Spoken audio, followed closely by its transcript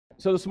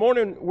So this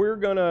morning we're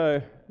going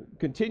to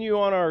continue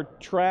on our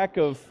track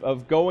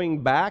of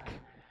going back.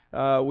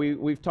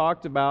 We've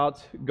talked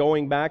about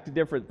going back to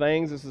different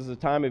things. This is a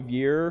time of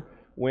year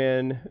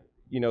when,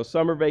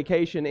 summer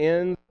vacation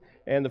ends,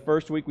 and the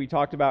first week we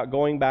talked about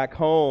going back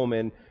home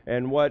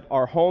and what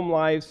our home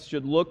lives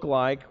should look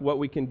like, what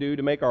we can do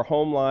to make our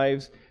home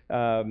lives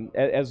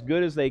as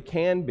good as they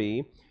can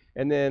be.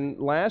 And then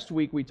last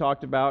week we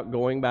talked about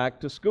going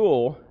back to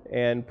school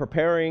and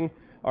preparing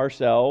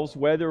ourselves,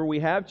 whether we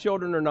have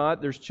children or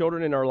not. There's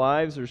children in our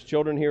lives. There's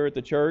children here at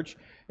the church.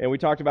 And we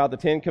talked about the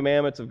 10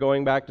 commandments of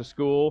going back to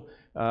school,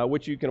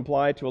 which you can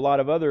apply to a lot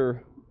of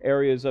other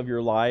areas of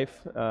your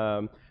life,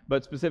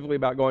 but specifically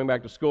about going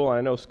back to school. I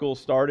know school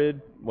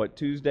started,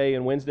 Tuesday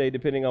and Wednesday,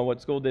 depending on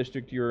what school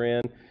district you're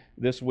in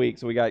this week.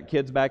 So we got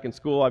kids back in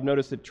school. I've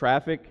noticed that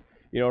traffic,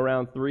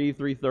 around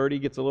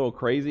 3:30 gets a little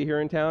crazy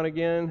here in town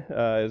again,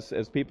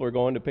 as people are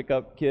going to pick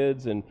up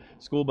kids and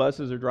school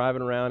buses are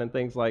driving around and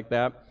things like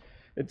that.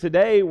 And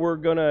today we're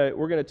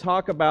gonna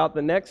talk about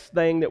the next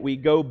thing that we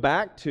go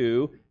back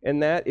to,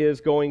 and that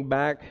is going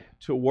back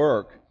to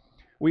work.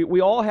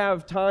 We all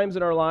have times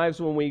in our lives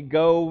when we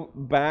go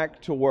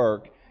back to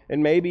work,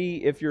 and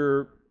maybe if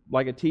you're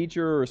like a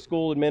teacher or a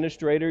school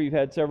administrator, you've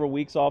had several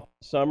weeks off in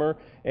the summer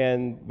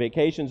and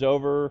vacation's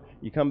over,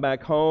 you come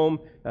back home,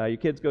 your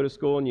kids go to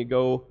school and you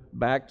go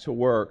back to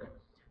work.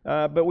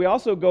 But we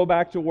also go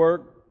back to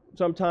work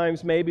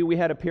sometimes. Maybe we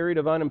had a period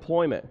of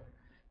unemployment.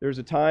 There's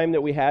a time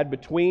that we had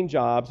between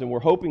jobs and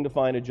we're hoping to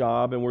find a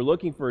job and we're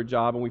looking for a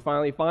job and we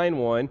finally find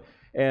one,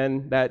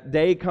 and that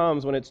day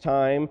comes when it's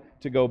time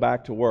to go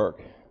back to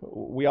work.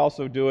 We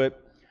also do it,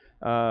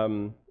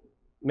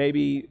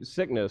 maybe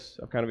sickness.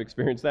 I've kind of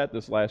experienced that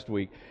this last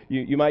week.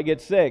 You might get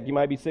sick. You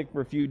might be sick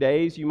for a few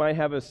days. You might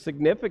have a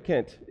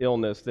significant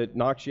illness that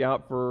knocks you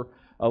out for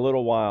a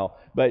little while.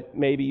 But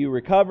maybe you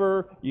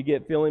recover, you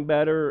get feeling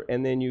better,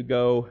 and then you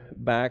go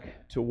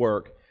back to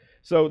work.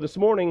 So this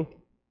morning,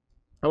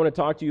 I want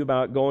to talk to you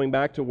about going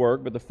back to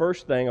work, but the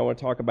first thing I want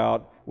to talk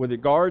about with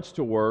regards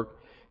to work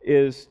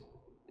is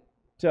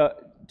to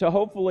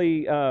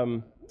hopefully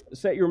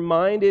set your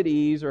mind at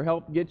ease or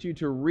help get you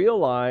to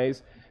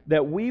realize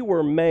that we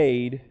were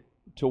made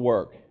to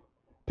work.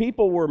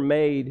 People were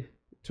made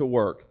to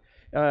work.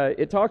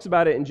 It talks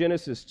about it in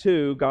Genesis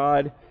 2.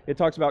 It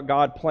talks about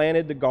God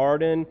planted the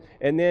garden,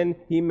 and then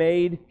He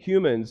made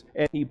humans,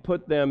 and He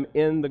put them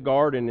in the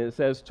garden. It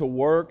says to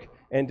work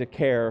and to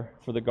care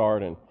for the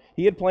garden.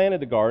 He had planted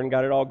the garden,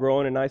 got it all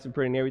growing and nice and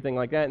pretty and everything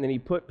like that, and then He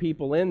put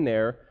people in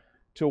there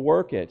to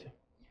work it.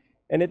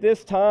 And at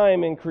this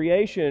time in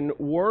creation,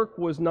 work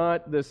was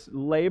not this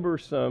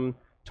laborsome,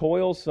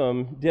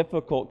 toilsome,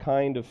 difficult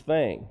kind of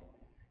thing.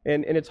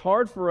 And it's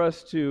hard for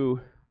us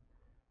to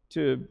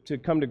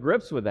come to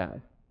grips with that,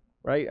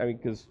 right? I mean,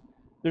 because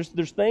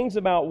there's things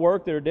about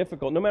work that are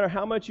difficult. No matter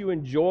how much you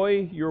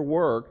enjoy your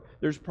work,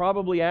 there's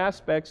probably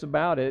aspects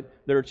about it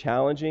that are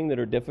challenging, that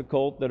are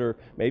difficult, that are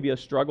maybe a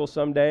struggle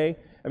someday.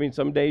 I mean,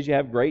 some days you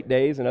have great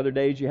days, and other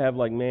days you have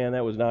like, man,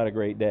 that was not a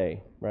great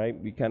day, right?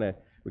 We kind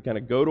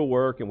of go to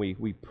work and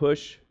we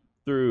push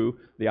through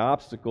the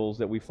obstacles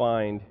that we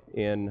find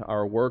in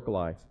our work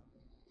life.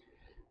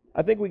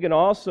 I think we can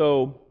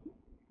also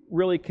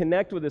really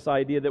connect with this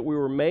idea that we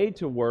were made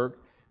to work,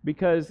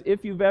 because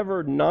if you've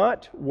ever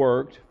not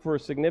worked for a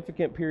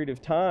significant period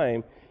of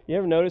time, you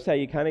ever notice how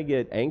you kind of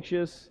get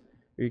anxious?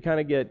 Or you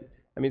kind of get,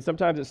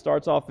 sometimes it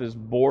starts off as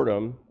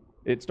boredom.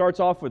 It starts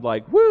off with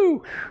like,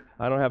 woo,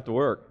 I don't have to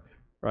work,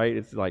 right?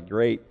 It's like,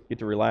 great, get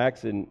to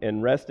relax,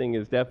 and resting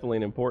is definitely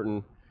an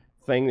important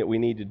thing that we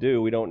need to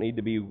do. We don't need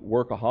to be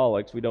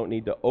workaholics. We don't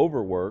need to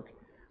overwork.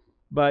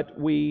 But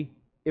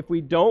if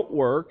we don't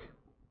work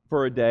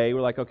for a day,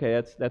 we're like,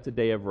 okay, that's a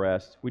day of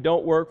rest. We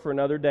don't work for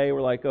another day,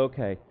 we're like,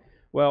 okay.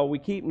 Well, we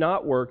keep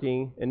not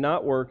working and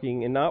not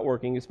working and not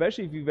working,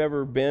 especially if you've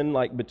ever been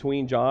like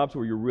between jobs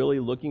where you're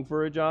really looking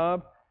for a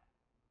job.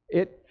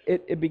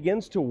 It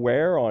begins to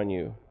wear on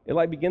you. It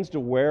like begins to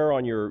wear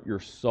on your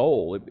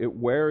soul. It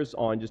wears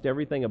on just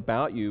everything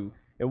about you.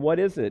 And what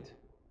is it?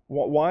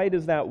 Why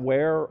does that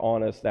wear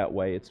on us that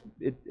way?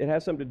 It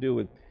has something to do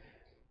with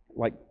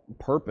like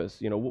purpose.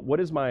 What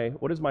is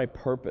my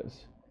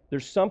purpose?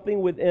 There's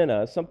something within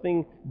us,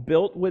 something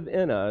built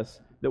within us,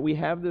 that we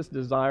have this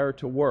desire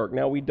to work.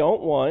 Now, we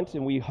don't want,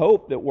 and we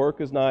hope that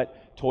work is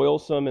not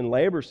toilsome and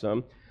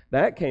laborsome.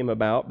 That came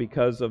about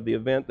because of the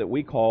event that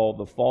we call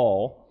the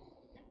fall.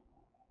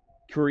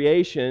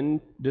 Creation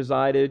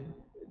decided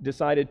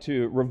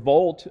to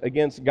revolt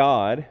against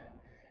God,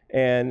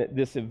 and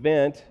this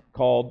event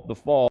called the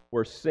fall,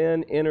 where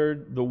sin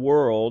entered the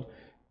world,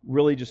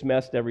 really just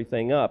messed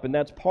everything up. And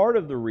that's part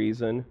of the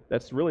reason,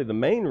 that's really the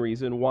main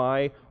reason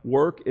why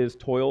work is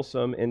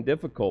toilsome and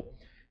difficult.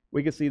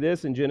 We can see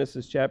this in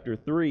Genesis chapter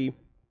 3,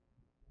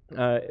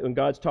 when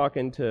God's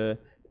talking to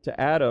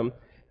Adam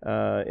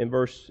in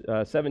verse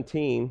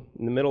 17.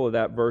 In the middle of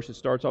that verse, it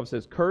starts off, it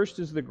says, "Cursed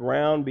is the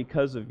ground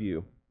because of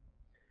you.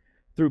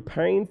 Through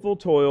painful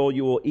toil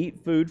you will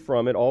eat food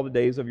from it all the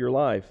days of your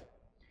life.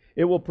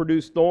 It will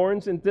produce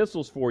thorns and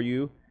thistles for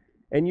you,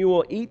 And you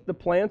will eat the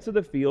plants of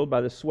the field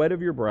by the sweat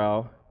of your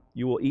brow.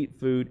 You will eat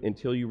food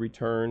until you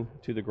return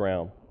to the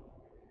ground.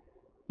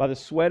 By the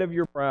sweat of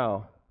your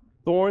brow,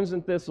 thorns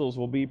and thistles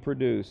will be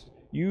produced.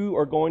 You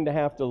are going to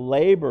have to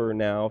labor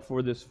now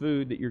for this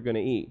food that you're going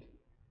to eat.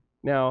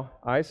 Now,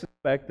 I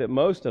suspect that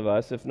most of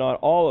us, if not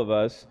all of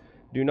us,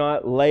 do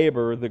not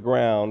labor the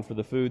ground for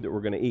the food that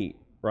we're going to eat,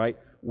 right?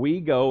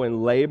 We go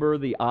and labor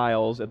the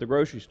aisles at the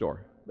grocery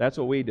store. That's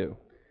what we do.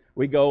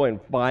 We go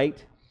and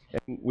fight,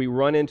 and we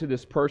run into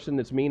this person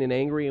that's mean and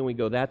angry, and we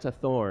go, that's a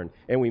thorn,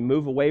 and we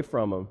move away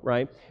from them,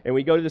 right? And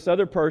we go to this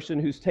other person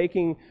who's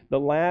taking the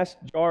last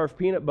jar of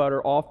peanut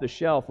butter off the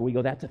shelf, and we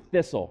go, that's a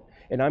thistle,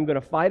 and I'm going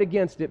to fight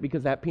against it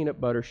because that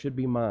peanut butter should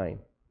be mine.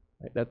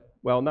 Right?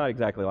 Well, not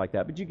exactly like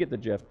that, but you get the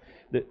gist.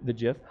 The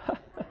gist?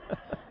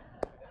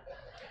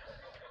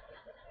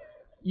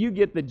 You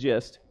get the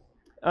gist.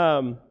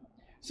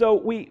 So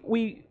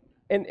we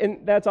and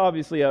that's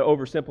obviously an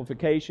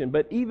oversimplification,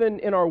 but even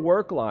in our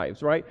work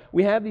lives, right?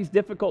 We have these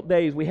difficult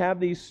days, we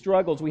have these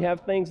struggles, we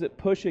have things that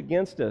push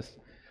against us.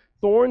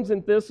 Thorns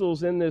and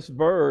thistles in this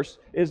verse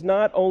is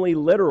not only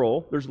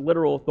literal, there's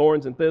literal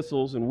thorns and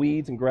thistles and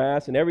weeds and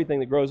grass and everything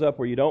that grows up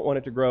where you don't want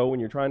it to grow when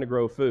you're trying to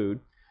grow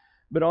food,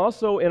 but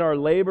also in our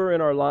labor,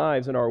 in our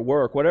lives, in our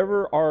work,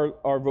 whatever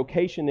our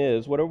vocation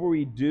is, whatever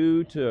we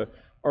do to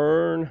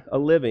earn a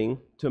living,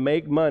 to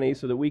make money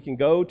so that we can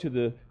go to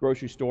the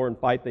grocery store and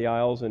fight the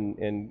aisles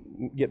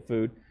and get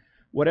food.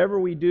 Whatever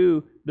we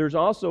do, there's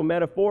also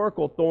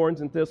metaphorical thorns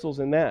and thistles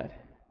in that.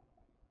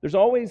 There's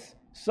always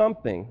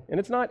something, and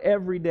it's not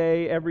every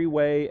day, every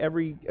way,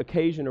 every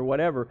occasion or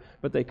whatever,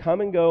 but they come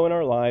and go in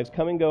our lives,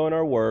 come and go in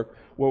our work,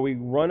 where we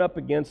run up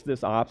against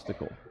this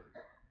obstacle,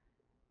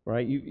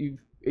 right?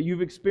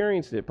 You've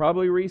experienced it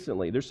probably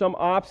recently. There's some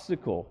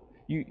obstacle.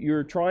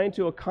 You're trying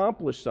to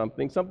accomplish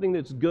something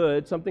that's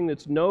good, something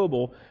that's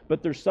noble,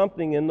 but there's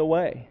something in the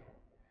way.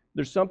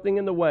 There's something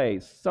in the way.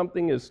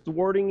 Something is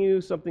thwarting you.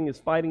 Something is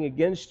fighting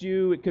against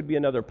you. It could be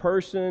another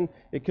person.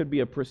 It could be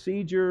a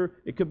procedure.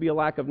 It could be a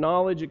lack of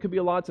knowledge. It could be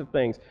lots of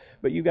things.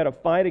 But you've got to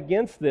fight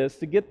against this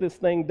to get this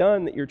thing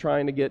done that you're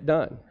trying to get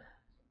done.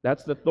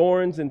 That's the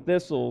thorns and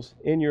thistles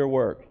in your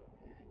work.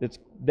 It's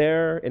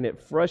there and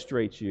it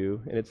frustrates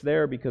you, and it's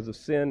there because of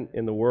sin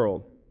in the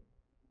world.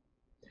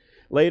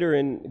 Later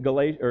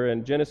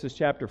in Genesis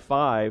chapter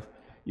 5,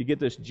 you get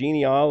this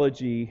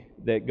genealogy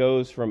that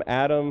goes from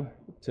Adam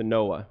to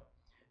Noah.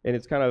 And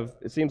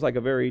it seems like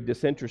a very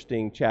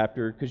disinteresting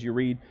chapter because you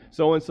read,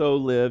 so-and-so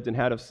lived and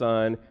had a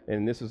son,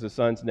 and this is the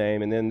son's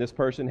name, and then this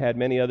person had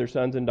many other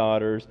sons and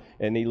daughters,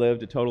 and he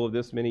lived a total of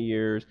this many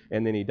years,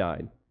 and then he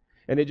died.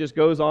 And it just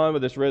goes on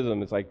with this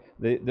rhythm. It's like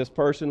this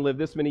person lived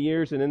this many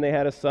years, and then they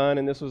had a son,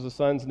 and this was the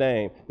son's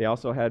name. They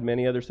also had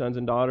many other sons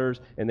and daughters,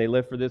 and they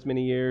lived for this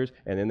many years,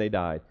 and then they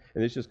died.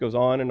 And this just goes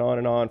on and on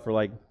and on for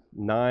like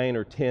 9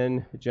 or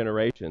 10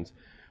 generations.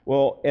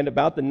 Well, and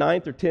about the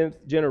 9th or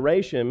 10th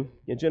generation,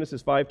 in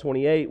Genesis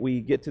 5:28,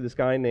 we get to this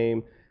guy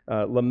named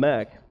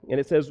Lamech. And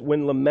it says,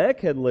 when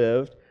Lamech had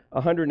lived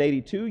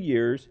 182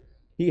 years,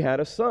 he had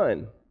a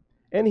son,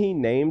 and he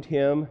named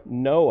him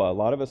Noah. A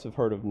lot of us have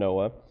heard of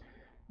Noah.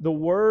 The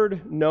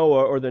word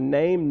Noah, or the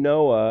name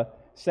Noah,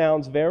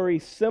 sounds very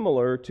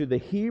similar to the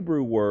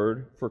Hebrew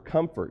word for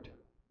comfort.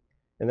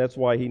 And that's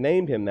why he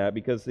named him that,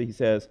 because he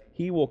says,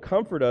 he will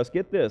comfort us,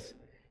 get this,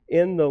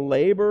 in the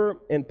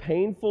labor and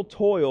painful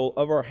toil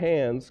of our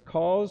hands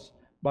caused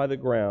by the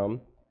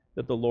ground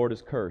that the Lord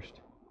has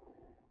cursed.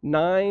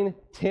 9,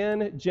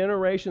 10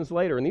 generations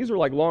later, and these are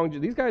like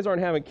these guys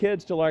aren't having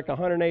kids till like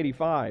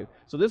 185.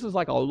 So this is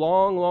like a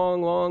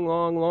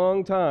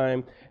long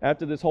time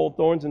after this whole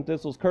thorns and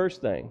thistles curse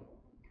thing.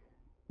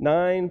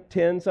 9,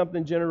 10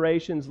 something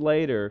generations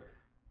later,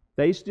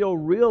 they still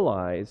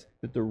realize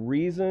that the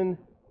reason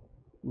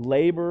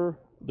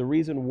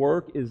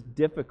work is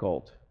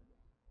difficult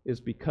is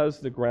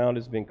because the ground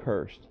has been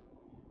cursed.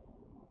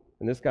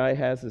 And this guy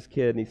has this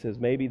kid, and he says,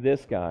 maybe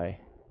this guy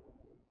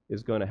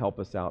is going to help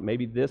us out.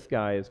 Maybe this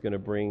guy is going to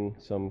bring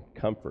some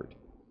comfort.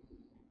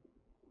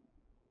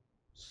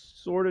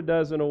 Sort of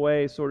does in a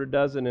way, sort of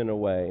doesn't in a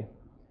way.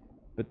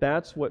 But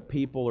that's what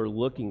people are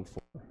looking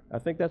for. I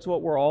think that's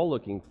what we're all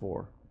looking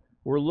for.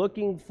 We're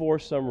looking for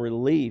some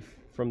relief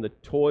from the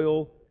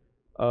toil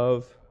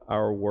of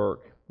our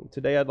work.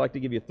 Today I'd like to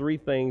give you 3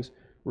 things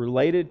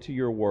related to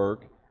your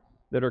work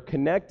that are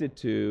connected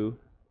to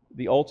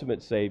the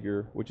ultimate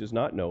Savior, which is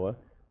not Noah,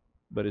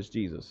 but is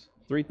Jesus.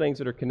 3 things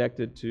that are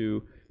connected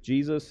to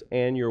Jesus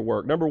and your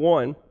work. Number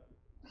 1,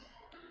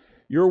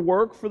 your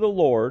work for the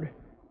Lord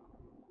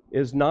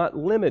is not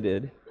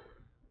limited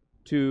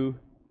to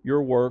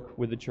your work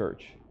with the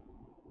church.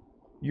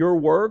 Your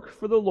work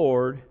for the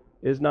Lord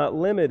is not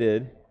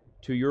limited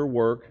to your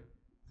work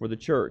for the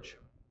church.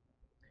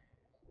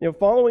 You know,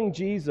 following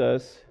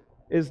Jesus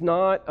is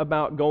not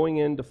about going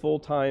into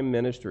full-time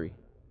ministry.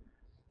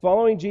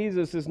 Following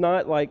Jesus is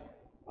not like,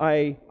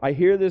 I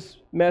hear this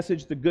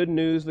message, the good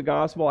news, the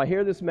gospel, I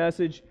hear this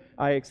message,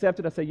 I accept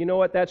it, I say, you know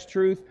what, that's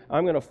truth,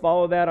 I'm going to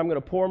follow that, I'm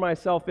going to pour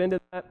myself into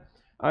that.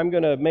 I'm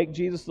going to make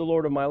Jesus the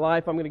Lord of my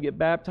life. I'm going to get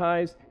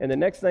baptized. And the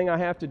next thing I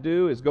have to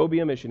do is go be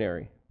a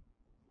missionary.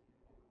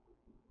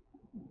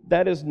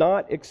 That is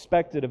not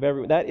expected of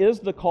everyone. That is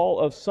the call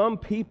of some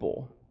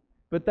people,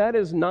 but that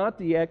is not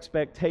the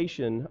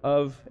expectation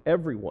of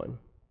everyone.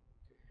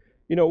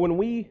 You know, when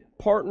we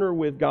partner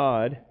with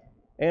God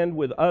and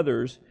with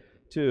others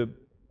to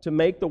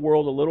make the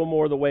world a little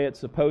more the way it's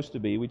supposed to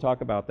be, we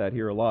talk about that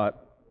here a lot,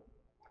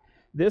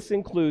 this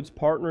includes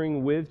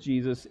partnering with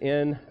Jesus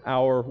in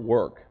our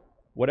work,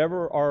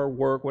 whatever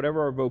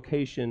our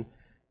vocation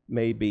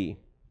may be.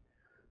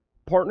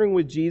 Partnering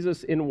with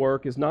Jesus in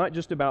work is not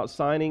just about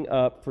signing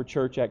up for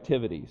church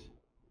activities.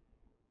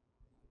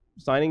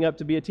 Signing up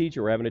to be a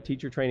teacher, we're having a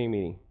teacher training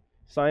meeting.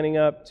 Signing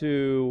up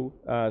to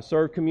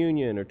serve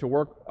communion or to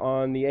work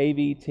on the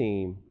AV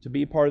team, to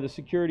be part of the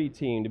security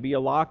team, to be a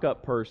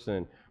lockup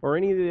person, or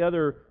any of the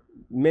other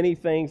many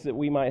things that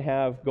we might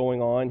have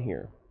going on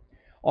here.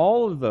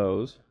 All of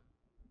those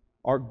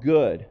are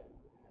good.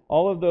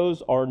 All of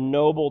those are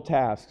noble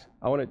tasks.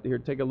 I want to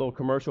take a little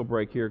commercial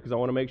break here because I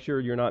want to make sure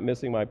you're not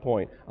missing my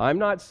point. I'm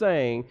not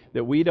saying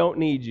that we don't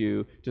need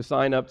you to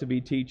sign up to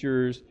be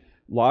teachers,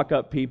 lock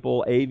up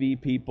people,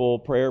 AV people,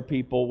 prayer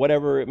people,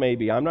 whatever it may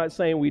be. I'm not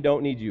saying we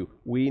don't need you.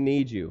 We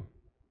need you.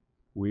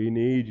 We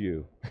need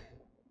you.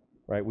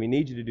 Right? We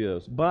need you to do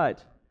those.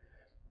 But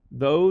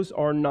those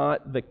are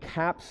not the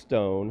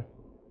capstone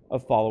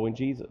of following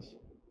Jesus.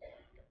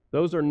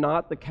 Those are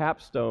not the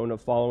capstone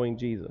of following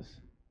Jesus.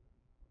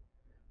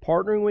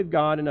 Partnering with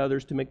God and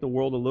others to make the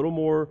world a little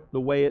more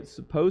the way it's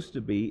supposed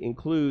to be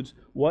includes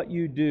what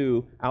you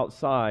do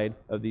outside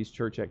of these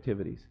church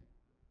activities.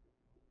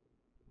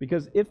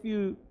 Because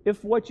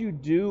if what you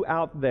do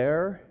out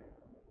there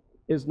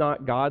is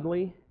not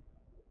godly,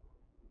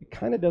 it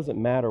kind of doesn't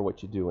matter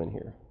what you do in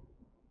here.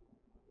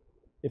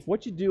 If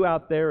what you do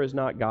out there is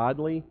not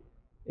godly,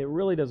 it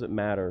really doesn't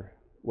matter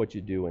what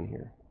you do in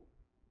here.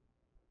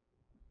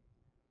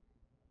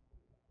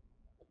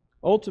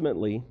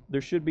 Ultimately, there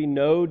should be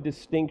no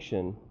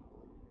distinction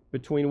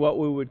between what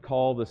we would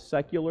call the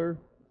secular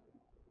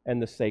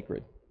and the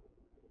sacred.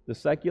 The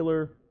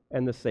secular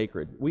and the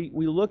sacred. We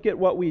look at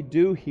what we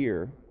do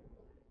here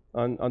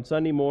on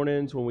Sunday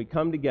mornings when we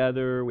come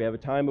together, we have a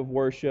time of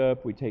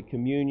worship, we take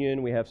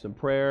communion, we have some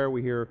prayer,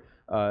 we hear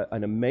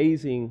an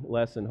amazing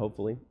lesson,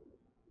 hopefully.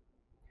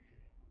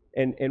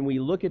 And we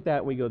look at that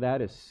and we go,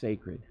 that is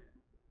sacred.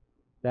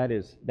 That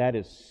is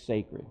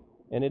sacred.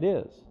 And it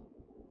is.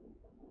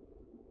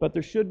 But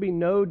there should be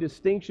no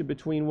distinction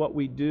between what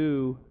we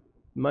do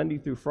Monday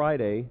through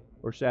Friday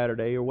or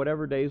Saturday or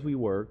whatever days we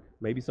work.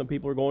 Maybe some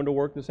people are going to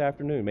work this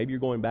afternoon. Maybe you're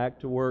going back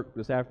to work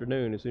this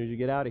afternoon as soon as you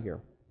get out of here.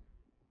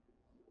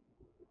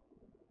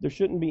 There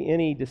shouldn't be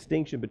any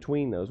distinction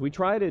between those. We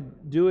try to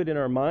do it in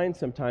our mind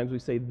sometimes. We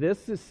say,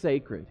 this is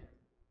sacred.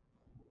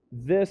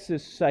 This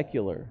is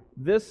secular.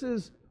 This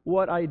is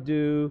what I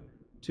do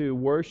to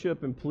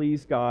worship and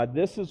please God.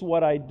 This is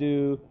what I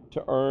do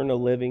to earn a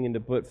living and to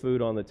put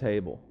food on the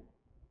table.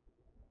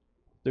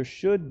 There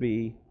should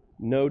be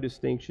no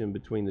distinction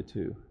between the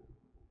two.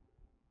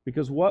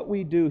 Because what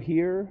we do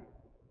here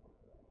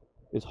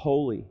is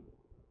holy.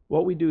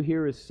 What we do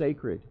here is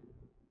sacred.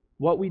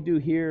 What we do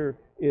here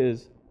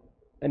is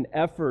an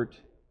effort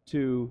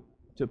to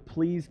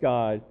please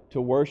God, to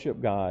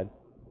worship God,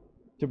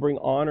 to bring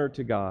honor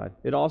to God.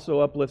 It also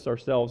uplifts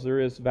ourselves.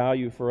 There is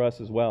value for us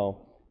as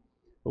well.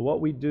 But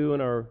what we do in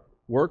our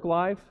work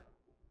life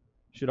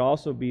should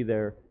also be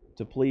there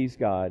to please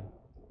God,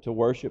 to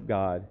worship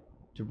God,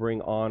 to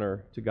bring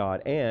honor to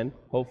God, and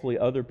hopefully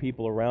other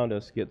people around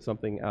us get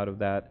something out of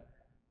that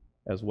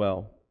as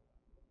well.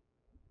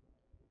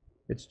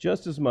 It's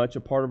just as much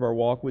a part of our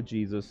walk with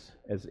Jesus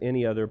as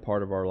any other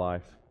part of our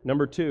life.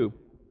 Number 2,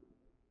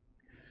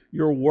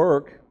 your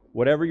work,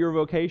 whatever your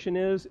vocation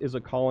is a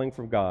calling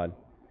from God.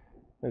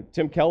 And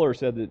Tim Keller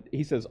said that,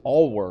 he says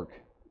all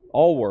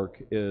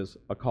work is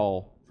a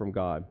call from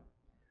God.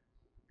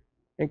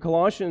 In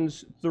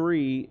Colossians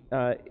 3,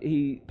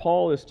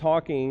 Paul is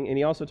talking, and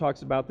he also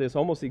talks about this,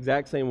 almost the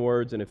exact same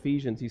words in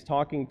Ephesians. He's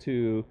talking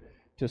to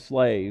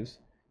slaves,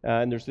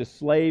 and there's this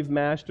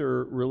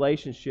slave-master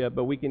relationship,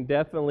 but we can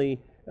definitely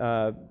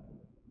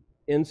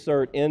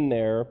insert in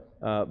there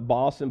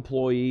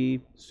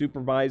boss-employee,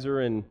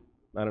 supervisor, and,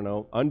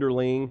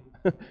 underling,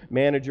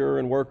 manager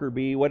and worker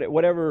bee,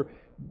 whatever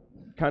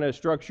kind of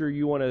structure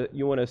you want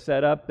to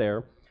set up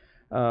there.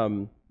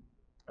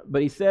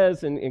 But he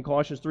says in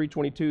Colossians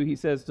 3:22, he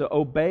says to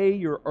obey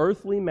your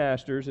earthly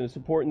masters, and it's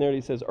important there that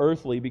he says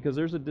earthly because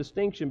there's a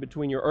distinction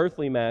between your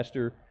earthly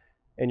master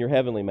and your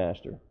heavenly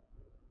master.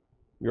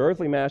 Your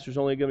earthly master is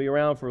only going to be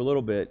around for a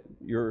little bit.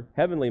 Your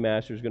heavenly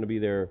master is going to be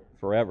there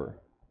forever.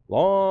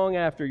 Long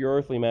after your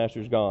earthly master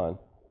is gone,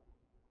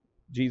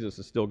 Jesus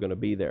is still going to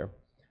be there.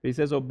 But he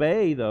says,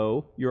 obey,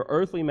 though, your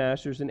earthly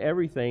masters in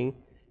everything,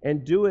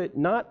 and do it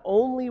not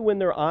only when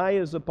their eye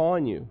is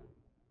upon you,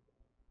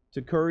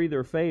 to curry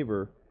their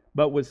favor,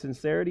 but with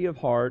sincerity of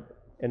heart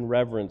and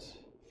reverence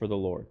for the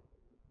Lord.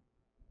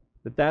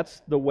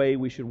 That's the way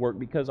we should work,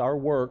 because our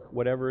work,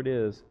 whatever it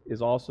is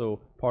also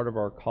part of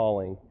our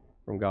calling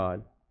from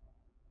God.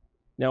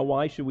 Now,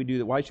 why should we do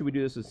that? Why should we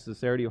do this in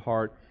sincerity of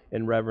heart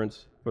and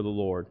reverence for the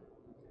Lord?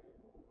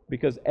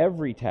 Because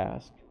every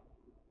task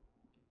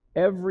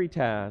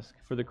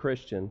for the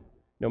Christian,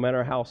 no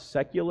matter how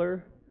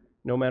secular,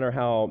 no matter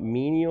how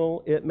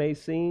menial it may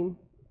seem,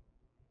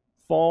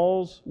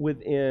 falls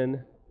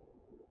within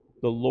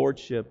the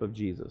lordship of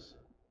Jesus.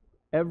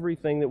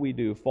 Everything that we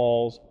do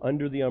falls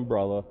under the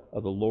umbrella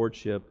of the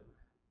lordship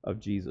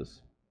of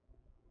Jesus.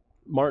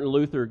 Martin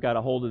Luther got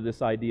a hold of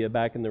this idea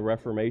back in the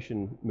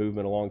Reformation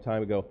movement a long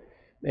time ago,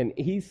 and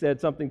he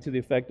said something to the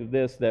effect of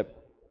this, that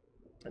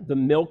the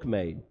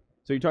milkmaid,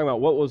 so you're talking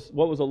about what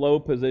was a low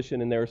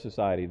position in their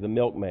society, the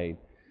milkmaid.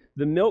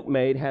 The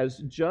milkmaid has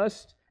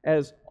just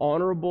as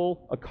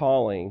honorable a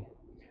calling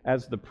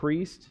as the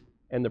priest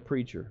and the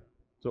preacher.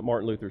 That's what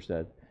Martin Luther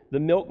said. The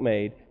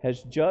milkmaid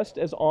has just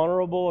as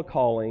honorable a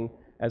calling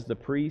as the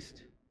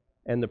priest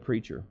and the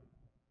preacher.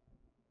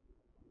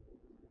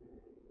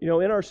 You know,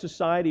 in our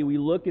society, we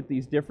look at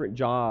these different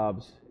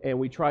jobs and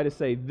we try to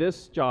say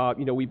this job,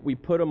 you know, we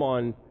put them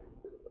on,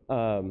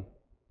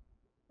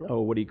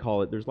 what do you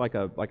call it? There's like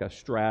a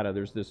strata.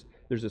 There's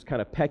this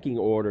kind of pecking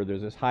order.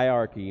 There's this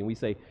hierarchy. And we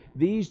say,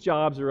 these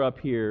jobs are up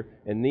here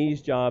and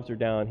these jobs are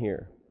down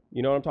here.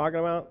 You know what I'm talking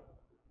about?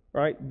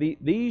 Right?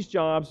 These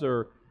jobs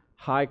are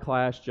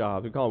high-class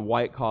jobs. We call them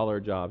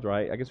white-collar jobs,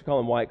 right? I guess we call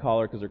them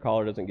white-collar because their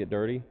collar doesn't get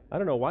dirty. I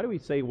don't know. Why do we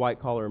say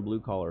white-collar and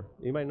blue-collar?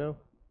 Anybody know?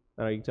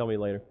 I don't know. You can tell me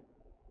later.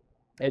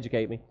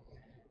 Educate me.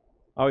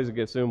 I always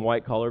assume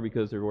white-collar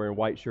because they're wearing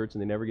white shirts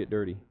and they never get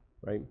dirty,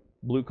 right?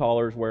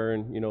 Blue-collar's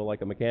wearing,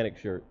 like a mechanic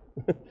shirt.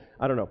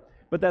 I don't know.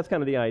 But that's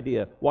kind of the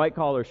idea.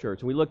 White-collar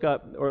shirts. And we look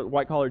up, or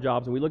white-collar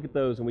jobs, and we look at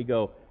those and we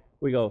go,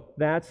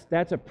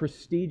 that's a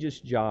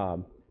prestigious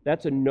job.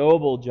 That's a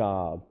noble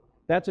job.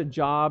 That's a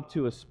job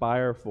to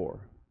aspire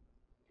for.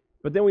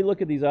 But then we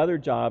look at these other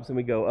jobs and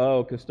we go,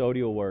 oh,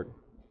 custodial work.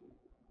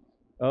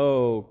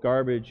 Oh,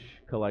 garbage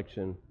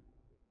collection.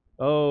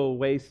 Oh,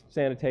 waste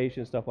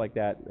sanitation, stuff like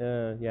that.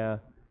 Yeah,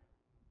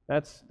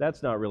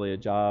 that's not really a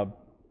job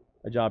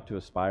to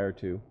aspire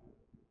to.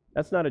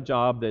 That's not a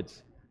job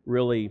that's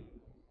really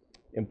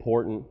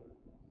important.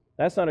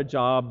 That's not a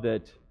job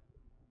that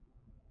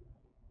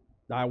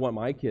I want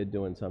my kid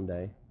doing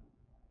someday.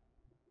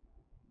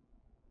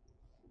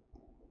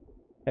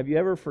 Have you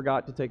ever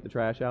forgot to take the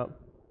trash out?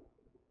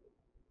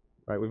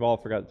 Right, we've all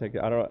forgot to take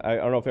it. I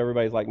don't know if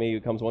everybody's like me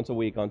who comes once a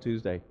week on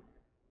Tuesday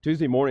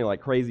morning,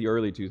 like crazy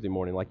early Tuesday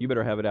morning. Like you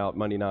better have it out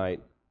Monday night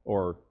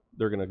or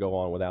they're going to go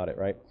on without it,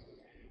 right?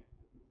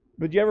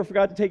 But you ever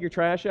forgot to take your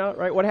trash out,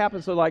 right? What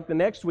happens? So like the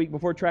next week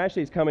before trash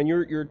day's coming,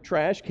 your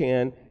trash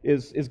can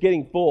is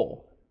getting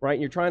full, right?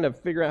 And you're trying to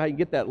figure out how you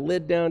get that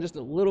lid down just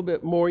a little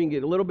bit more. You can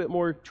get a little bit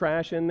more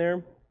trash in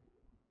there.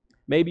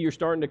 Maybe you're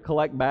starting to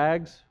collect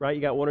bags, right?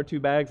 You got 1 or 2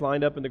 bags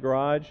lined up in the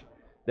garage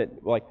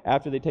that, like,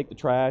 after they take the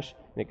trash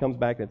and it comes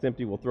back and it's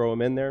empty, we'll throw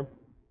them in there.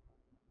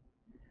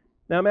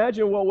 Now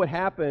imagine what would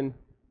happen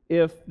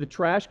if the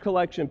trash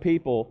collection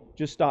people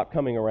just stopped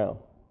coming around.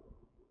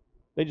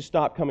 They just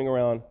stopped coming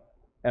around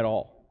at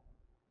all.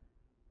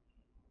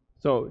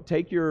 So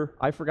take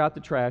I forgot the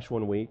trash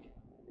one week,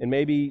 and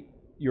maybe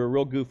you're a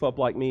real goof up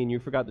like me and you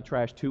forgot the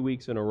trash 2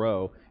 weeks in a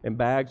row, and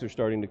bags are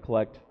starting to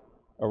collect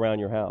around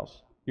your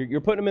house.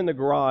 You're putting them in the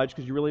garage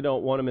because you really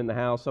don't want them in the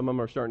house. Some of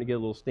them are starting to get a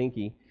little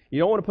stinky. You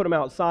don't want to put them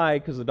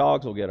outside because the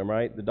dogs will get them,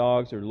 right? The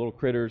dogs or little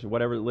critters or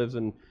whatever that lives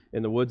in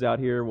the woods out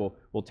here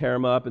will tear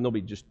them up, and they'll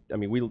be just,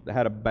 we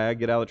had a bag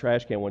get out of the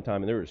trash can one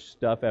time and there was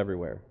stuff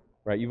everywhere,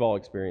 right? You've all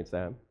experienced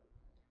that.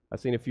 I've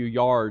seen a few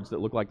yards that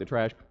look like the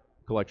trash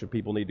collection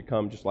people need to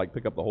come just like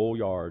pick up the whole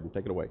yard and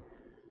take it away.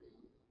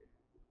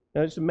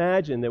 Now just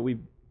imagine that we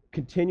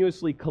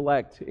continuously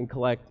collect and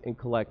collect and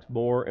collect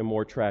more and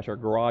more trash. Our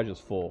garage is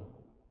full.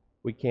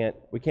 We can't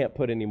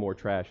put any more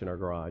trash in our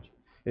garage.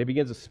 And it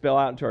begins to spill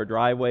out into our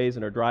driveways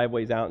and our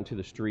driveways out into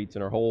the streets,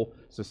 and our whole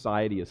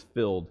society is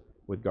filled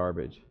with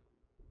garbage.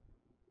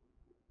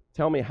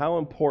 Tell me, how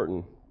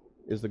important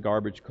is the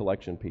garbage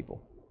collection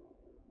people?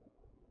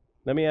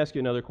 Let me ask you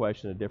another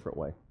question a different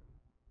way.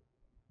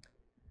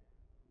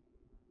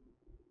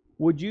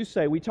 Would you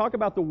say, we talk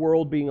about the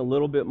world being a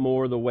little bit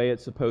more the way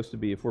it's supposed to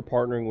be, if we're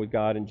partnering with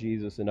God and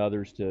Jesus and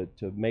others to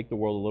make the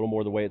world a little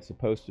more the way it's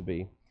supposed to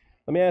be.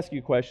 Let me ask you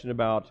a question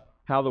about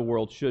how the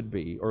world should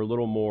be, or a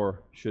little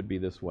more should be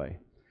this way.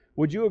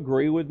 Would you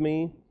agree with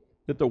me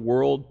that the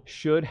world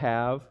should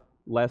have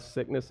less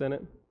sickness in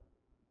it?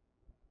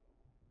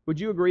 Would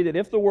you agree that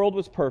if the world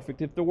was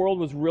perfect, if the world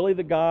was really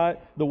the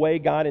way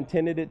God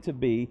intended it to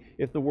be,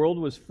 if the world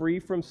was free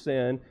from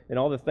sin and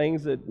all the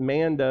things that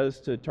man does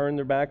to turn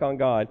their back on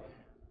God,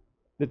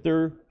 that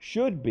there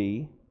should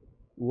be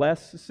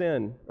less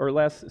sin or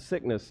less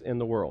sickness in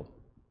the world?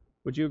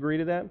 Would you agree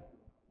to that?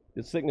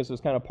 That sickness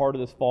is kind of part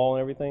of this fall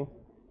and everything?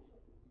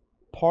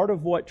 Part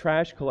of what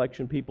trash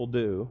collection people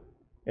do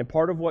and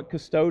part of what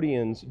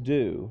custodians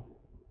do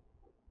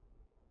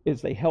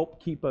is they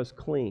help keep us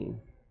clean.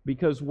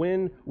 Because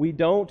when we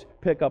don't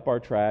pick up our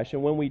trash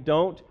and when we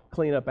don't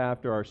clean up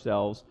after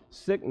ourselves,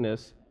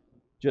 sickness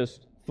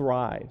just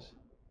thrives.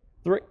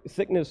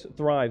 Sickness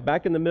thrives.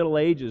 Back in the Middle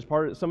Ages,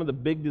 part of some of the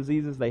big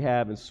diseases they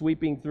have and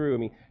sweeping through. I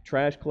mean,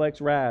 trash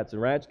collects rats,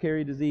 and rats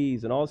carry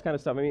disease, and all this kind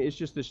of stuff. I mean, it's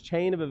just this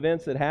chain of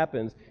events that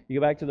happens. You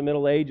go back to the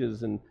Middle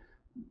Ages, and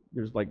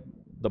there's like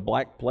the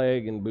Black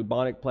Plague and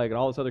bubonic plague and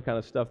all this other kind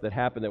of stuff that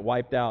happened that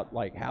wiped out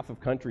like half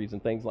of countries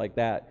and things like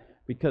that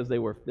because they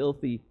were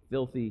filthy,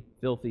 filthy,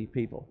 filthy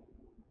people.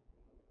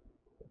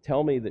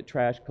 Tell me that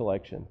trash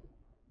collection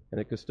and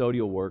that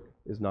custodial work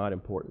is not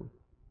important.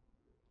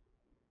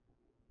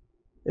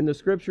 In the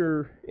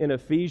scripture in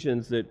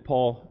Ephesians that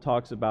Paul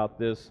talks about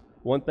this,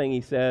 one thing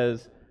he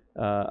says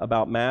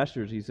about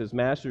masters, he says,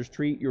 "Masters,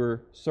 treat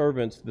your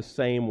servants the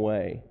same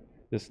way."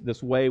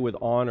 This way with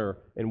honor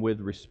and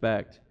with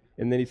respect.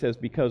 And then he says,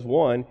 because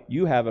one,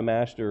 you have a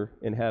master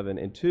in heaven,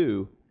 and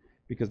two,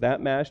 because that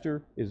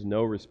master is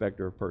no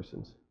respecter of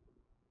persons.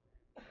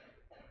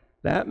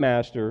 That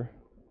master,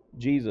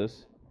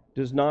 Jesus,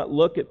 does not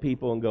look at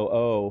people and go,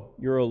 "Oh,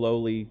 you're a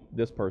lowly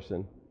this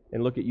person,"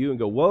 and look at you and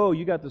go, "Whoa,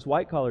 you got this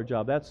white-collar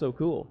job. That's so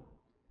cool."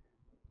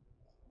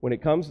 When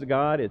it comes to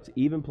God, it's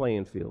even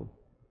playing field.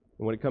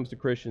 And when it comes to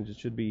Christians, it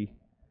should be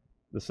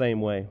the same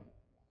way.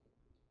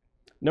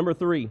 Number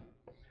 3,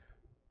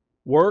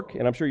 work,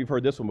 and I'm sure you've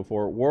heard this one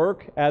before,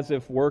 work as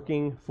if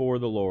working for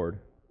the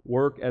Lord.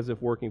 Work as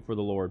if working for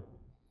the Lord.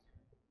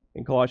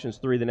 In Colossians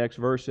 3, the next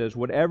verse says,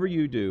 "Whatever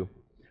you do,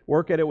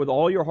 work at it with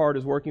all your heart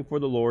as working for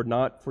the Lord,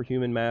 not for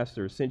human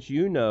masters, since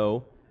you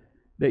know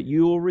that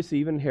you will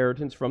receive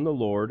inheritance from the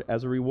Lord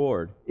as a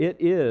reward. It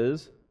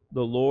is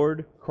the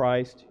Lord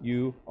Christ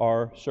you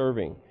are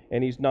serving."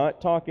 And he's not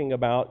talking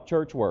about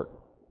church work.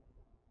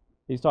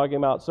 He's talking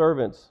about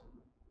servants,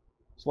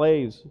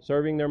 slaves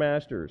serving their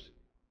masters.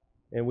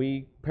 And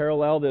we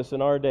parallel this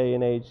in our day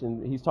and age.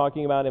 And he's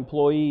talking about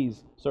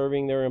employees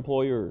serving their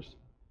employers.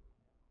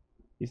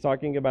 He's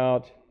talking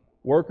about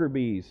worker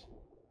bees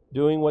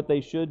doing what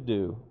they should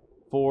do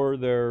for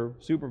their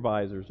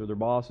supervisors or their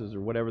bosses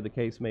or whatever the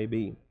case may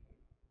be.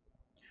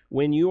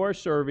 When you are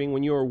serving,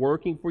 when you are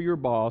working for your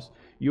boss,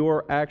 you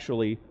are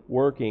actually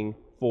working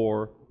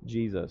for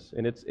Jesus.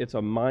 And it's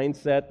a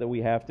mindset that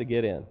we have to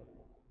get in.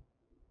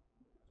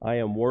 I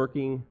am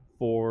working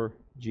for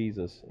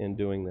Jesus in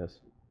doing this.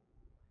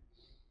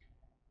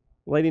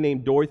 A lady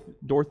named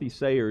Dorothy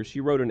Sayers,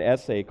 she wrote an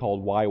essay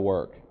called "Why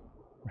Work?"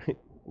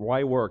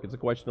 Why work? It's a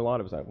question a lot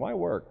of us have. Why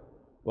work?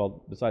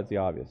 Well, besides the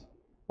obvious.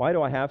 Why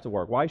do I have to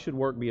work? Why should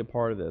work be a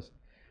part of this?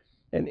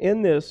 And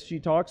in this, she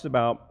talks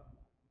about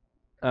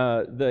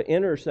the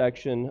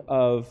intersection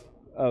of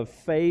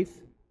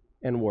faith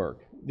and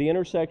work, the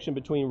intersection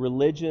between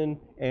religion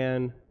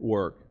and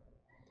work.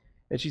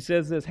 And she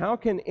says this, "How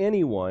can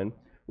anyone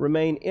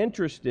remain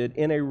interested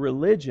in a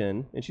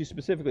religion," and she's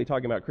specifically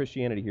talking about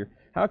Christianity here,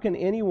 "how can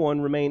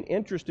anyone remain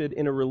interested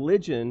in a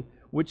religion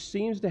which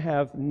seems to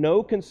have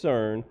no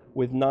concern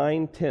with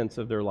 9/10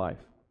 of their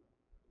life?"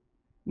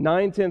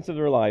 9/10 of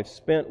their life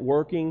spent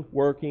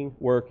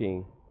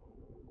working.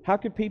 How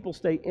could people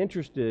stay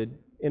interested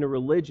in a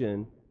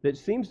religion that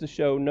seems to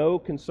show no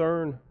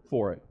concern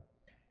for it?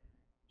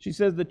 She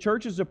says the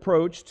church's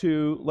approach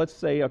to, let's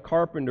say, a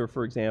carpenter,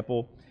 for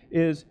example,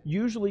 is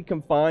usually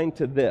confined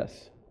to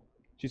this.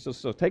 She says,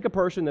 so take a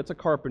person that's a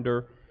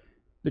carpenter.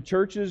 The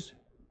church's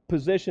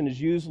position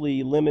is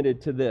usually limited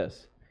to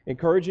this,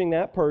 encouraging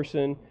that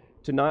person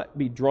to not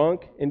be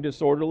drunk and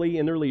disorderly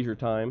in their leisure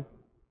time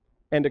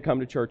and to come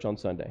to church on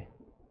Sunday.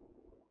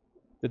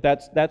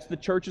 That's the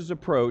church's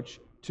approach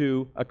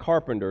to a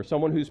carpenter,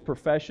 someone whose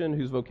profession,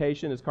 whose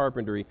vocation is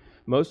carpentry.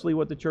 Mostly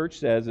what the church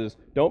says is,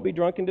 don't be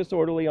drunk and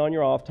disorderly on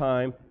your off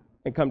time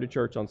and come to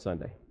church on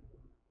Sunday.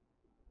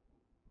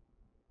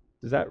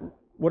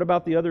 What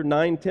about the other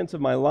 9/10 of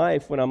my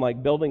life when I'm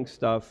like building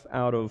stuff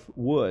out of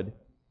wood?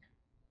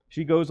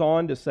 She goes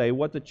on to say,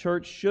 what the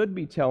church should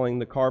be telling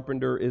the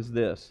carpenter is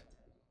this,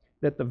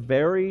 that the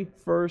very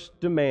first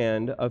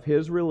demand of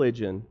his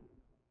religion,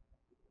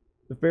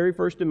 the very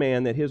first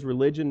demand that his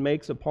religion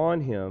makes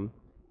upon him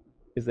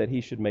is that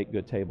he should make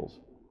good tables.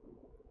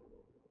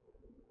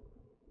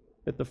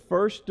 That the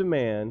first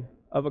demand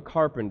of a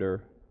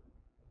carpenter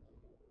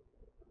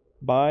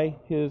by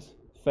his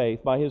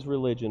faith, by his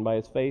religion, by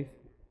his faith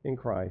in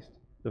Christ,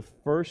 the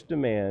first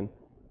demand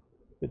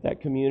that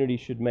community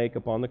should make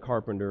upon the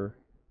carpenter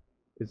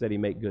is that he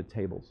make good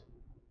tables.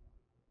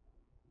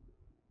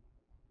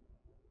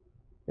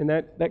 And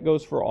that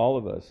goes for all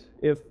of us.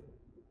 If,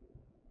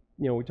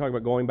 we talk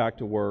about going back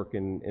to work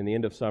and the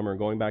end of summer and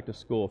going back to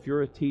school. If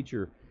you're a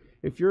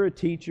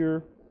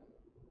teacher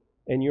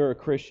and you're a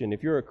Christian,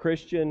 if you're a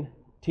Christian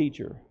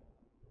teacher,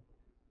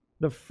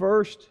 the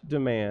first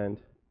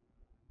demand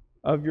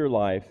of your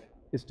life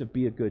is to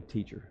be a good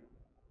teacher.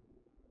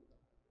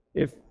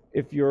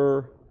 If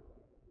you're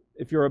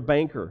a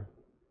banker,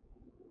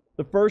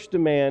 the first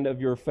demand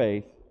of your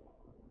faith,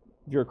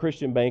 if you're a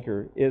Christian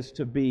banker, is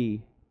to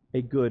be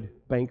a good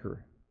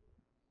banker.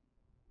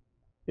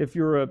 If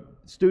you're a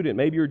student,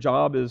 maybe your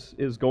job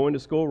is going to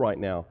school right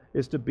now,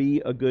 is to be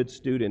a good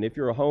student. If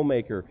you're a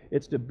homemaker,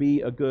 it's to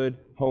be a good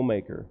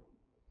homemaker.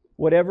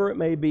 Whatever it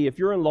may be, if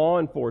you're in law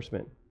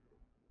enforcement,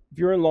 If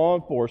you're in law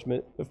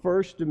enforcement, the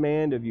first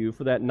demand of you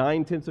for that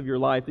 9/10 of your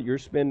life that you're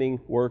spending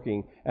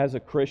working as a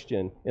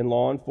Christian in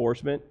law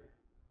enforcement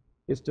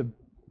is to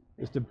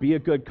be a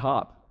good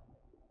cop.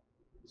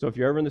 So if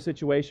you're ever in the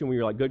situation where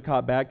you're like good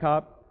cop, bad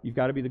cop, you've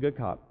got to be the good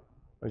cop.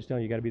 I'm just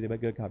telling you, you got to be the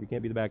good cop. You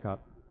can't be the bad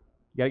cop.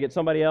 You got to get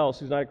somebody else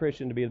who's not a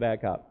Christian to be the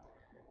bad cop.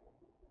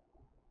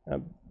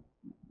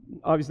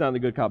 Obviously not in the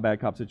good cop, bad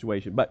cop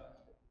situation, but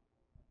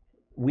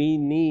we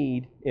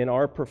need in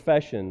our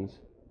professions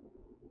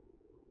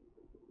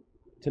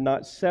to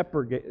not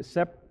separate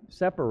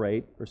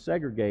or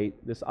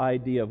segregate this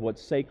idea of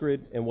what's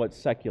sacred and what's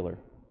secular.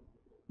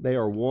 They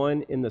are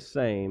one in the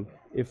same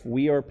if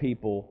we are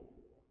people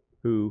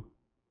who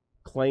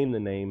claim the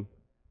name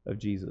of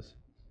Jesus.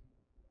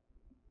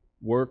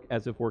 Work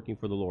as if working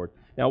for the Lord.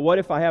 Now, what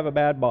if I have a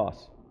bad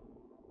boss?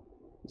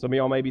 Some of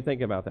y'all may be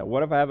thinking about that.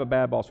 What if I have a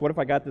bad boss? What if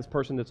I got this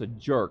person that's a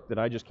jerk that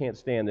I just can't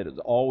stand, that is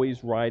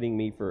always riding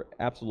me for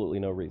absolutely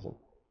no reason?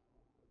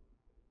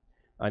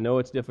 I know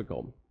it's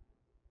difficult.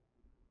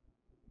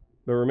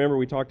 But remember,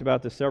 we talked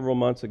about this several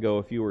months ago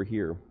if you were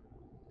here.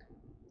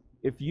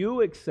 If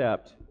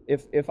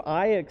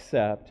I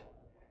accept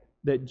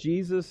that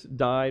Jesus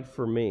died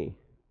for me,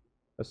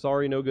 a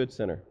sorry, no good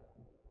sinner,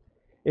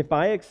 if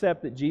I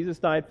accept that Jesus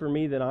died for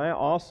me, then I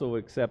also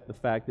accept the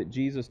fact that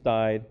Jesus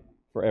died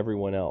for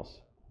everyone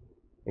else,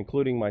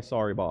 including my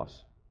sorry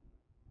boss,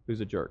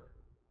 who's a jerk.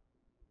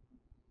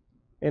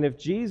 And if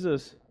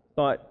Jesus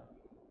thought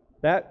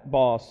that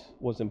boss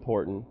was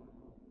important,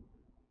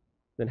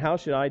 then how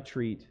should I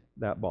treat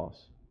that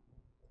boss?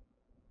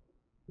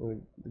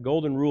 The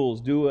golden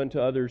rules: do unto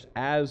others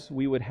as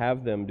we would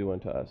have them do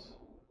unto us.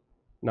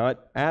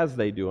 Not as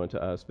they do unto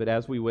us, but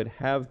as we would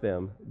have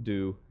them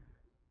do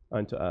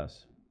unto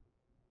us.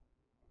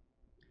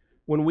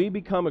 When we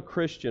become a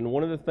Christian,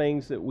 one of the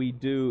things that we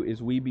do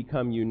is we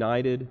become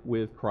united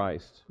with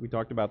Christ. We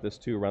talked about this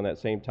too around that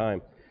same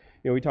time.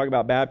 We talk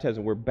about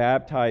baptism. We're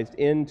baptized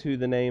into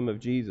the name of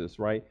Jesus,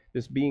 right?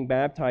 This being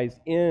baptized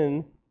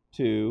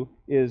into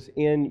is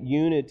in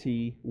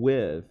unity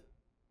with.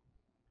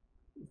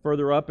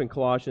 Further up in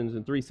Colossians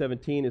in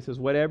 3:17, it says,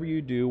 whatever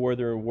you do,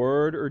 whether in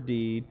word or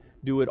deed,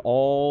 do it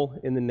all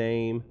in the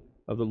name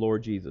of the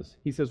Lord Jesus.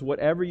 He says,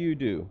 whatever you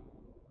do,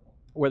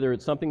 whether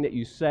it's something that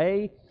you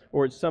say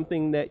or it's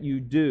something that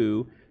you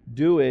do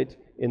it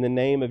in the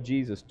name of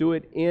Jesus. Do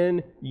it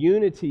in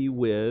unity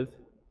with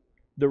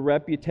the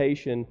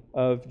reputation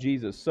of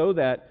Jesus, so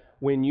that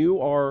when you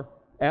are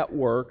at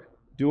work,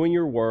 doing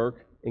your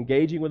work,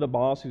 engaging with a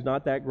boss who's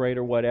not that great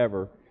or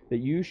whatever, that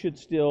you should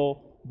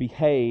still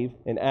behave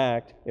and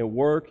act and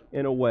work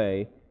in a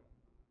way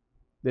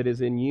that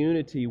is in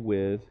unity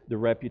with the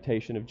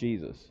reputation of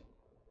Jesus.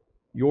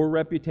 Your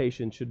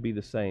reputation should be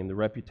the same, the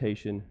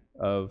reputation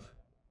of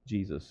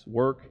Jesus.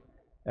 Work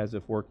as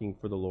if working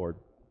for the Lord.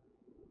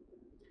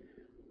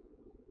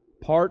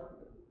 Part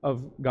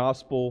of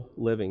gospel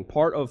living,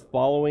 part of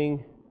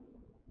following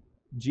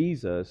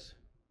Jesus,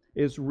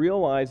 is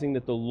realizing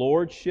that the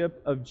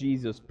lordship of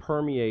Jesus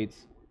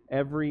permeates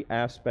every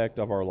aspect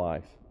of our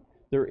life.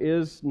 There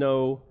is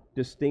no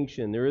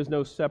distinction, there is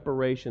no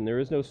separation, there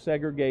is no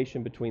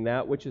segregation between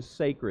that which is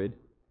sacred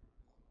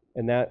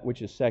and that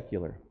which is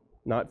secular.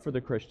 Not for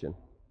the Christian.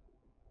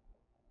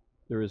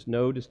 There is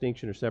no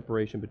distinction or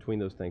separation between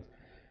those things.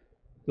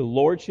 The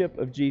lordship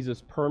of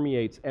Jesus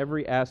permeates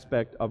every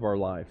aspect of our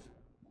life.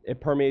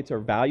 It permeates our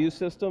value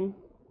system,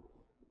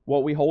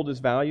 what we hold as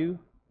value,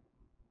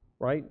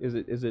 right?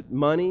 Is it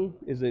money?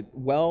 Is it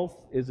wealth?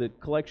 Is it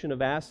collection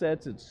of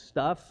assets? It's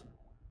stuff?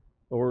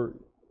 Or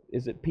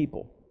is it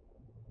people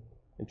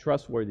and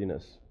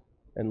trustworthiness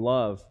and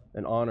love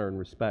and honor and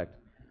respect?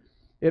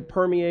 It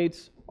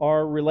permeates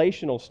our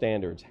relational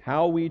standards,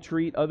 how we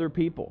treat other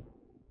people.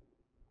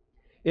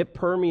 It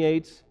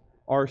permeates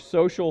our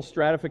social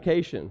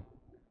stratification.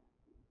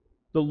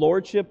 The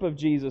lordship of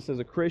Jesus as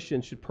a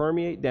Christian should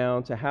permeate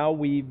down to how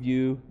we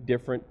view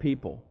different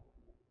people.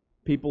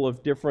 People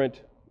of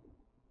different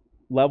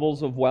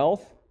levels of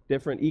wealth,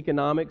 different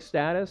economic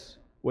status,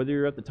 whether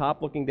you're at the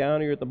top looking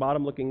down or you're at the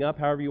bottom looking up,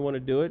 however you want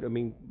to do it. I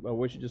mean, I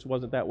wish it just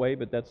wasn't that way,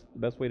 but that's the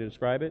best way to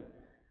describe it.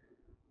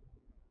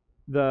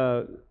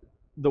 The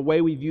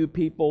way we view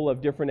people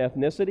of different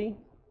ethnicity,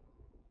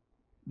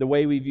 the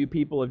way we view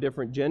people of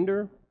different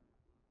gender.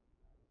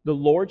 The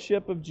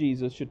lordship of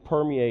Jesus should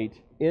permeate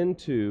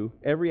into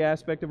every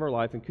aspect of our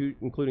life,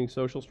 including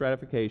social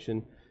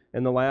stratification.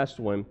 And the last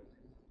one,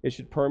 it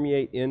should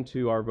permeate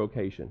into our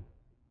vocation,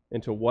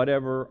 into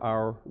whatever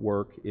our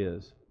work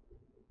is.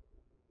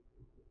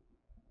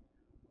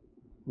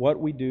 What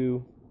we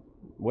do,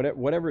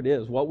 whatever it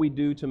is, what we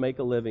do to make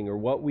a living, or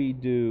what we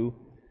do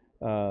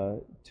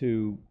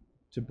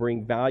to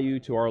bring value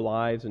to our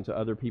lives and to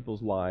other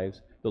people's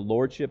lives, the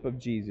lordship of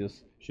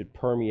Jesus should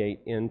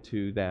permeate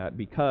into that,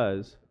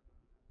 because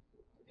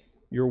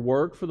your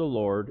work for the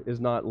Lord is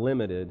not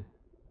limited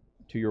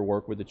to your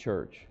work with the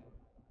church.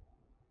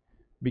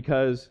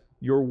 Because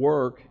your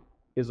work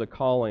is a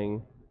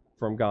calling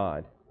from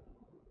God.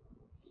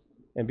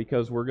 And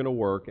because we're going to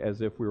work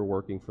as if we were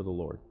working for the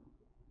Lord.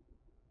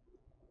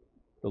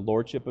 the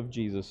Lordship of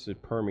Jesus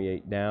should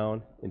permeate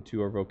down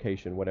into our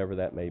vocation, whatever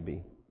that may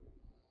be.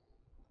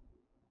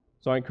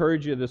 So I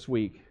encourage you this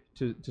week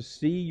to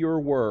see your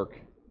work,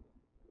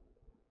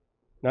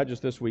 not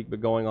just this week,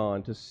 but going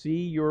on, to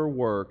see your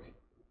work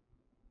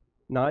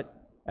not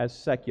as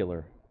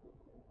secular,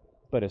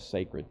 but as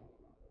sacred.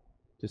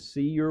 To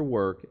see your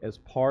work as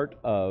part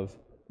of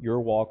your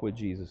walk with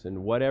Jesus.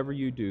 And whatever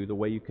you do, the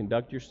way you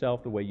conduct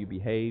yourself, the way you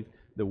behave,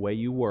 the way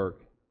you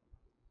work,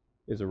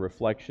 is a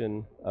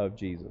reflection of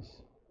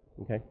Jesus.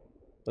 Okay?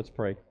 Let's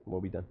pray, and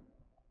we'll be done.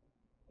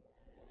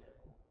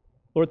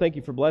 Lord, thank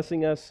you for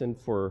blessing us and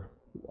for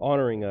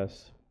honoring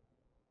us.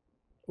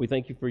 We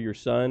thank you for your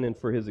Son and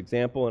for his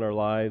example in our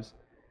lives.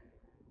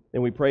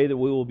 And we pray that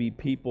we will be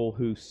people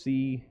who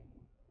see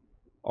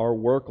our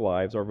work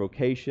lives, our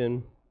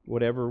vocation,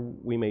 whatever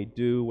we may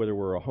do, whether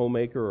we're a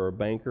homemaker or a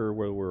banker,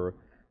 whether we're a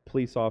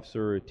police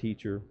officer or a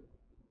teacher,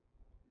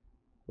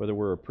 whether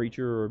we're a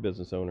preacher or a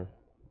business owner,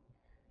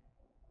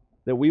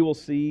 that we will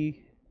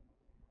see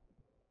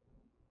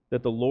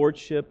that the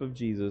Lordship of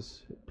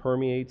Jesus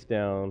permeates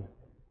down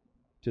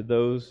to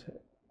those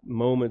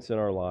moments in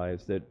our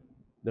lives, that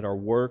our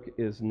work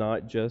is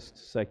not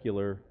just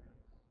secular,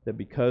 that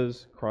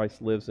because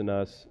Christ lives in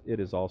us, it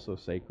is also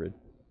sacred,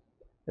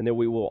 and that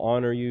we will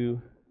honor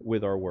you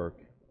with our work.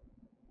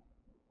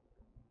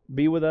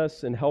 Be with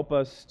us and help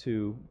us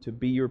to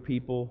be your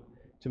people,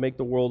 to make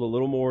the world a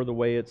little more the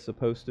way it's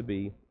supposed to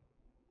be,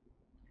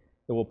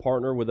 that we'll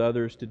partner with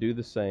others to do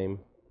the same,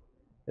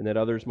 and that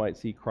others might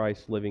see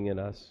Christ living in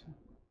us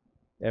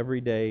every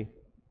day,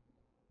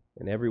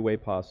 in every way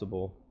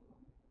possible,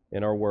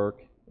 in our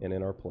work and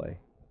in our play.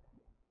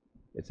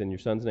 It's in your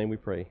Son's name we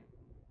pray.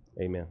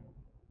 Amen.